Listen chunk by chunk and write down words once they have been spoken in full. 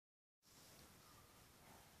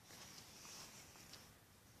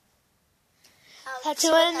how to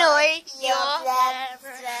annoy your best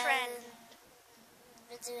friend.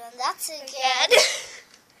 We're doing that again.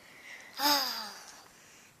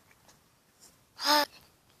 Hey,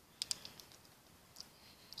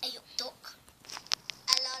 you duck.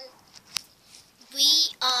 Hello. We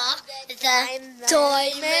are the Diamond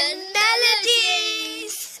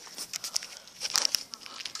Melodies.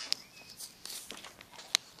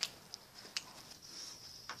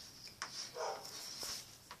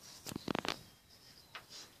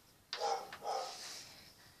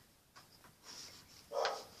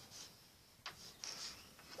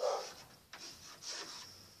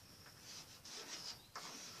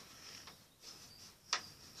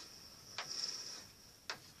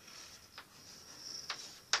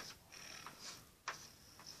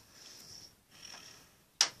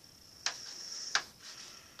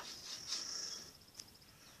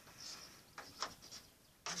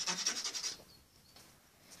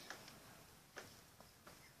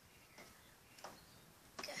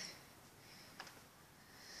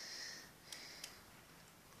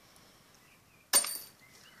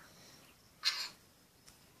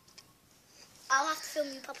 I'll have to film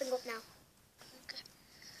you popping up now. Okay.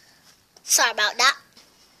 Sorry about that.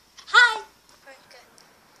 Hi.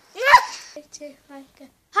 Okay. Hi.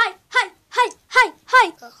 Hi.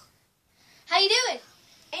 Oh. How you doing?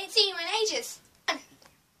 Ain't seen you in ages.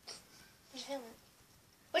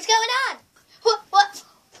 What's going on?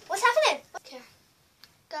 What's happening? Okay.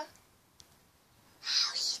 Go.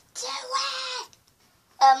 How you doing?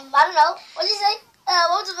 I don't know. What did you say? What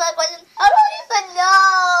was the first question? I don't even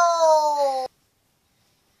know.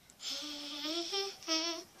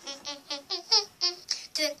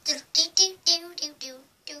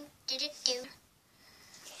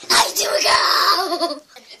 How do we go?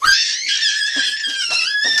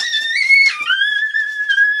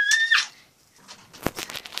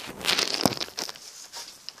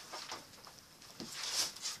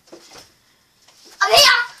 I'm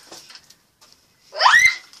here.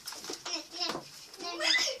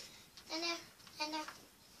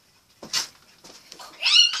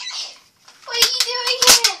 What are you doing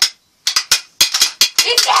here?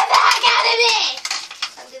 Get back out of me!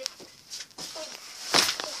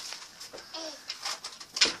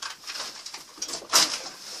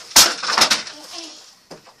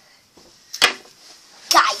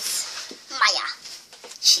 Guys, Maya,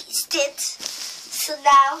 she's dead. So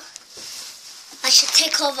now I should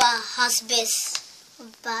take over hospice.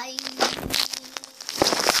 Bye.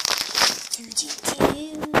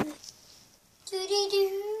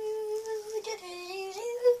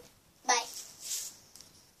 Bye.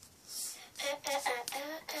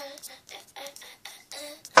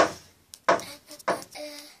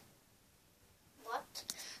 What?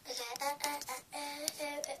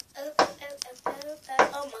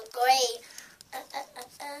 Oh my god.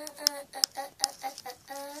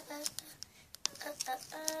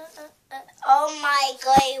 Oh my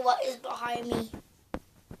god, what is behind me?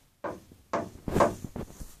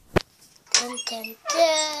 Dun, dun,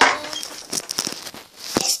 dun.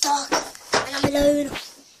 It's dark and I'm alone.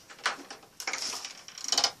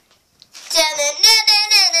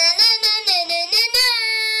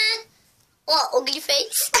 What, ugly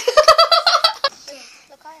face?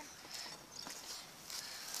 Look, I am.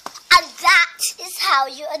 And that is how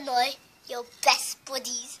you annoy your best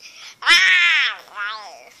buddies. Ah!